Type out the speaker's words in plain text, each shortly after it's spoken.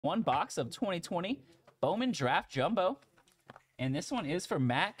One box of 2020 Bowman Draft Jumbo. And this one is for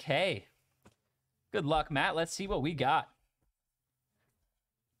Matt K. Good luck, Matt. Let's see what we got.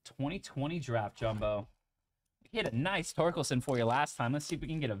 2020 Draft Jumbo. We hit a nice Torkelson for you last time. Let's see if we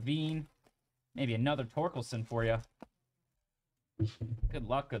can get a Veen. Maybe another Torkelson for you. Good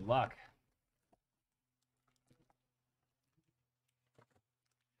luck, good luck.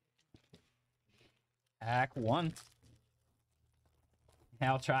 Pack 1.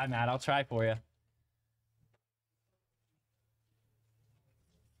 Yeah, I'll try, Matt. I'll try for you.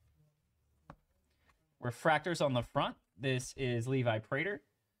 Refractors on the front. This is Levi Prater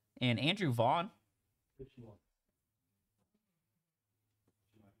and Andrew Vaughn.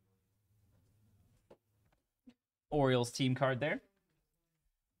 Orioles team card there.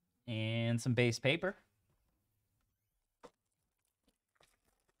 And some base paper.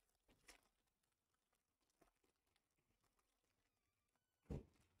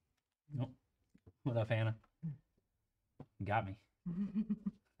 Nope. What up, Hannah? Got me.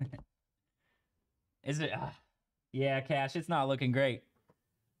 Is it? Yeah, Cash, it's not looking great.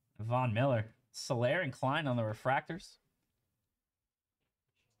 Von Miller. Soler and Klein on the refractors.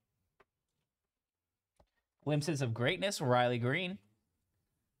 Glimpses of greatness, Riley Green.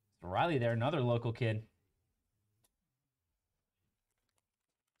 Riley there, another local kid.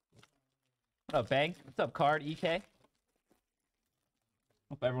 What up, Bang? What's up, Card, EK?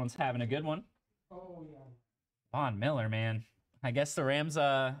 Hope everyone's having a good one. Oh, yeah. Von Miller, man. I guess the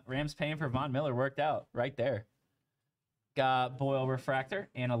Rams paying for Von Miller worked out right there. Got Boyle refractor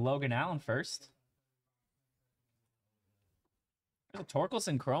and a Logan Allen first. There's a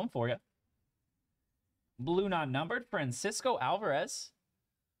Torkelson Chrome for you. Blue not numbered, Francisco Alvarez.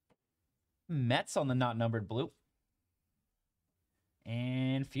 Mets on the not numbered blue.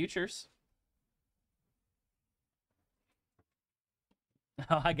 And futures.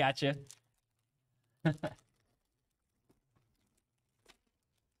 Oh, I got you.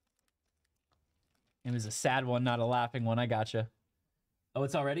 It was a sad one, not a laughing one. I gotcha. Oh,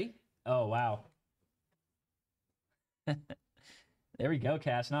 it's already? Oh, wow. There we go,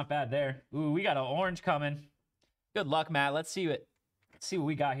 Cash. Not bad there. Ooh, we got an orange coming. Good luck, Matt. Let's see what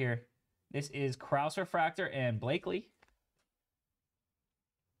we got here. This is Kraus refractor and Blakely.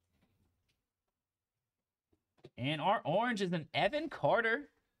 And our orange is an Evan Carter.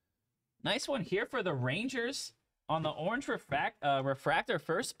 Nice one here for the Rangers on the orange refractor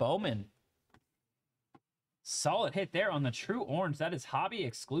first, Bowman. Solid hit there on the true orange. That is hobby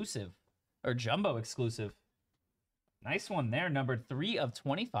exclusive or jumbo exclusive. Nice one there, numbered 3 of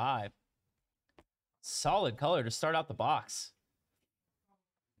 25. Solid color to start out the box.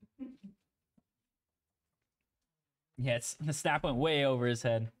 Yeah, the snap went way over his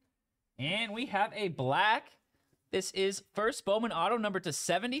head. And we have a black. This is first Bowman auto number to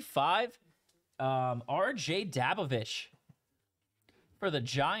 75. RJ Dabovich for the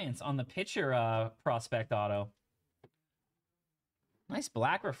Giants on the pitcher prospect auto. Nice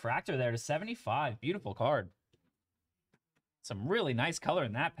black refractor there to 75. Beautiful card. Some really nice color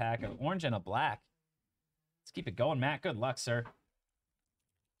in that pack, an orange and a black. Let's keep it going, Matt. Good luck, sir.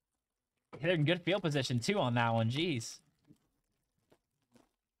 They're in good field position, too, on that one. Jeez.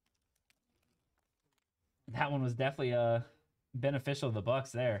 That one was definitely beneficial to the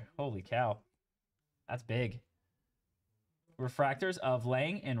Bucks there. Holy cow. That's big. Refractors of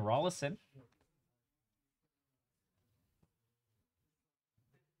Lang and Rollison.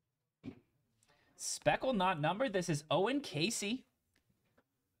 Speckle not numbered. This is Owen Casey.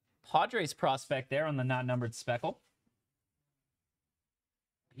 Padres prospect there on the not numbered Speckle.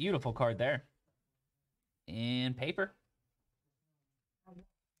 Beautiful card there. And paper.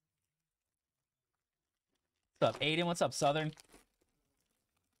 What's up, Aiden? What's up, Southern?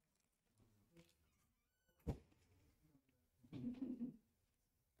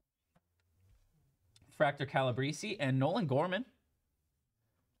 Fractor Calabrese and Nolan Gorman.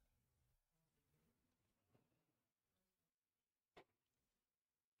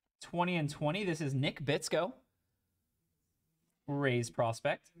 '20 and 20. This is Nick Bitsko. Rays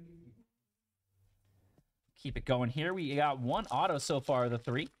prospect. Keep it going here. We got one auto so far of the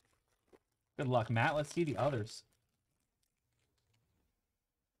 3. Good luck, Matt. Let's see the others.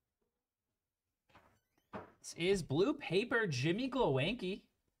 This is blue paper Jimmy Glowacki.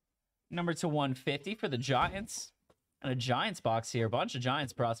 Number to 150 for the Giants. And a Giants box here. A bunch of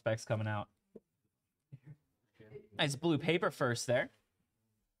Giants prospects coming out. Nice blue paper first there.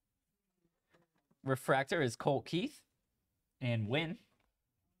 Refractor is Colt Keith and Wynn.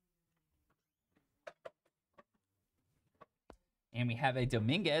 And we have a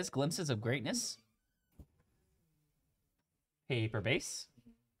Dominguez, Glimpses of Greatness. Paper base.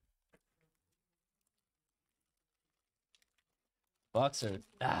 Bucks are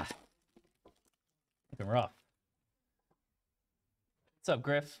looking rough. What's up,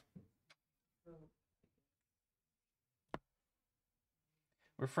 Griff?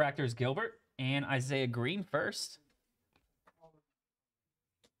 Refractors Gilbert and Isaiah Green first.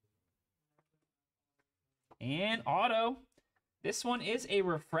 And auto. This one is a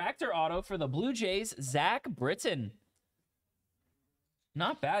refractor auto for the Blue Jays, Zach Britton.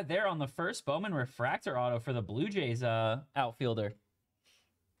 Not bad there on the first Bowman refractor auto for the Blue Jays outfielder.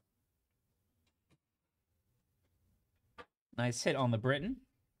 Nice hit on the Britton.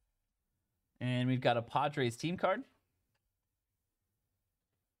 And we've got a Padres team card.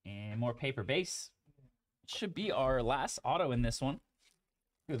 And more paper base. Should be our last auto in this one.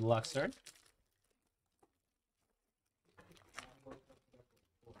 Good luck, sir.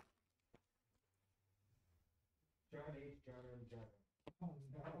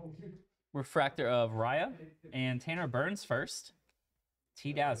 Refractor of Raya and Tanner Burns first.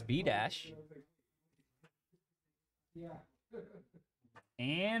 T-Dash B-Dash.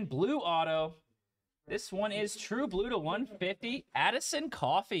 And blue auto. This one is true blue to 150. Addison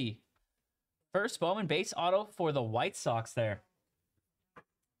Coffey. First Bowman base auto for the White Sox there.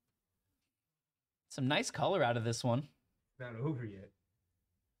 Some nice color out of this one. Not over yet.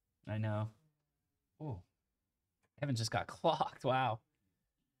 I know. Oh, Evan just got clocked. Wow.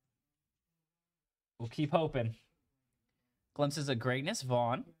 We'll keep hoping. Glimpses of greatness,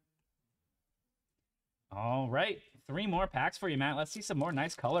 Vaughn. All right. 3 more packs for you, Matt. Let's see some more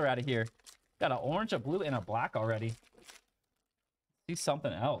nice color out of here. Got an orange, a blue, and a black already. See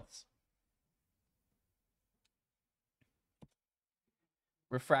something else.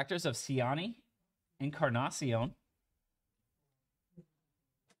 Refractors of Ciani. Encarnacion.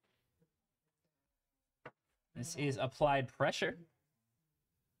 This is Applied Pressure.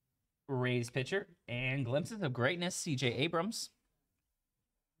 Rays pitcher. And Glimpses of Greatness, C.J. Abrams.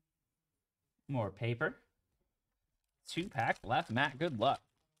 More paper. 2-pack left. Matt, good luck.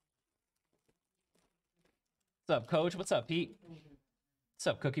 What's up, Coach? What's up, Pete? What's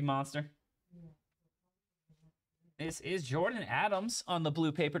up, Cookie Monster? This is Jordan Adams on the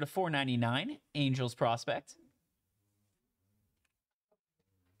blue paper to 499. Angels prospect.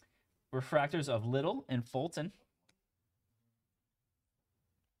 Refractors of Little and Fulton.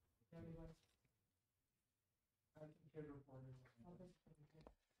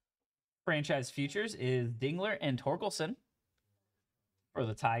 Franchise futures is Dingler and Torkelson for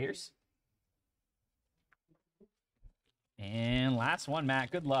the Tigers. And last one,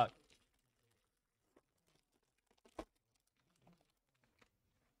 Matt. Good luck.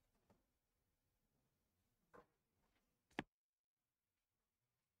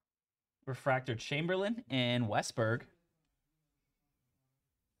 Refractor Chamberlain and Westberg.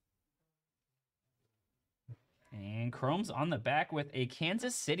 And Chrome's on the back with a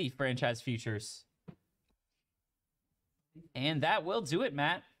Kansas City franchise futures. And that will do it,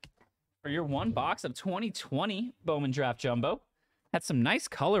 Matt, for your 1 box of 2020 Bowman Draft Jumbo. Had some nice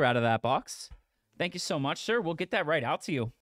color out of that box. Thank you so much, sir. We'll get that right out to you.